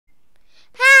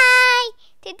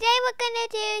Today we're gonna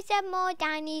do some more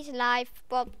Danny's Life.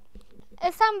 Well,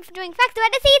 some doing facts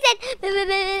about the season.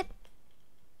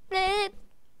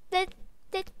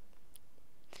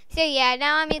 So yeah,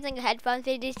 now I'm using headphones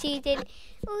for this season.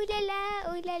 Ooh la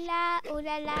la, ooh la la, ooh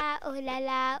la la, ooh la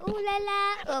la, ooh la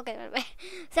la. Okay,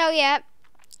 so yeah.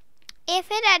 If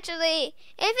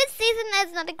this season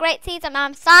is not a great season,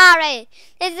 I'm sorry.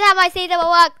 This is how my season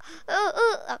will work. Ooh,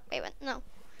 ooh, oh, wait, no.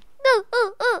 Ooh,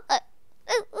 ooh, ooh,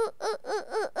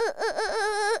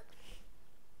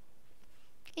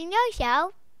 in your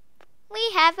show,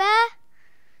 we have a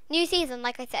new season,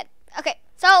 like I said. Okay,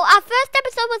 so our first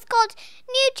episode was called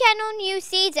New Channel, New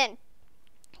Season.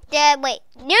 Wait,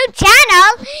 new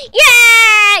channel?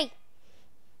 Yay!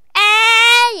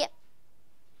 Hey!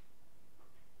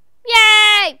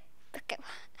 Yay! Okay.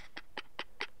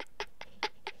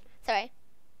 Sorry.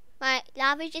 My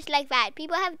laugh is just like that.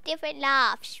 People have different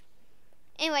laughs.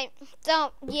 Anyway,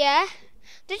 so yeah.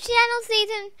 The channel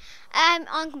season, I'm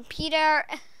on computer.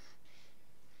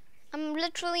 I'm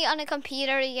literally on a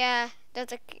computer, yeah.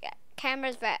 There's a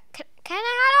camera's back. How do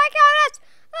I count this?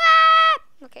 Ah!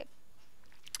 Okay.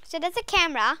 So there's a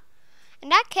camera.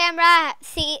 And that camera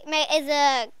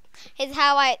is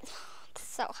how I it's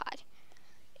so hard.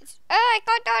 I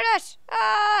can't do this.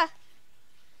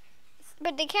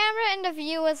 But the camera in the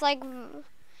view is like,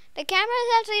 the camera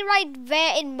is actually right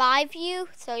there in my view.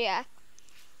 So yeah.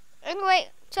 Anyway,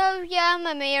 so yeah,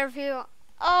 my mirror view.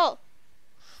 Oh,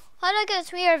 how do I get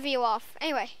this mirror view off?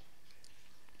 Anyway,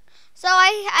 so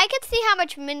I can see how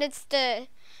much minutes the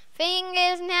thing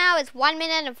is now. It's 1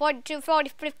 minute and 42,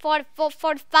 43, 44,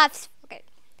 45. Okay,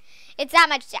 it's that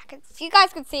much seconds. You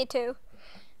guys can see it too.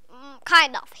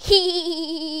 Kind of.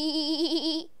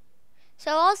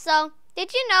 So also,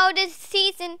 did you know this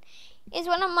season is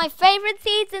one of my favorite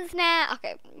seasons now?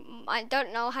 Okay, I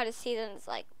don't know how the season is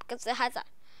like because it has a.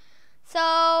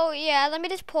 So yeah, let me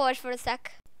just pause for a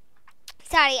sec.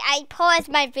 Sorry, I paused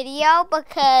my video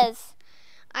because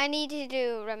I needed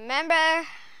to remember.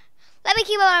 Let me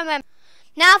keep on remembering.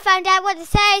 Now I found out what to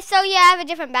say, so yeah, I have a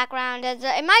different background. It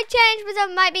might change, but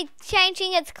it might be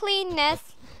changing its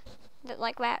cleanness.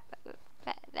 Like that.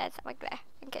 That's like that,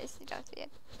 in case you don't see it.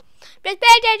 Just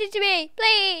pay attention to me,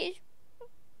 please.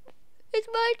 It's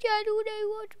my channel and I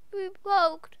want to be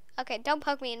poked. Okay, don't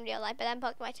poke me in real life, but I'm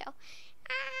poking myself.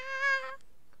 Ah.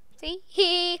 See?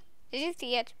 Did you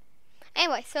see it?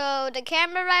 Anyway, so the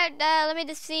camera right there, let me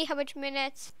just see how much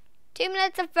minutes. 2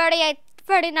 minutes and 38,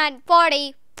 39,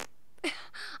 40. I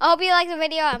hope you like the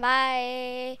video and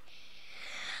bye.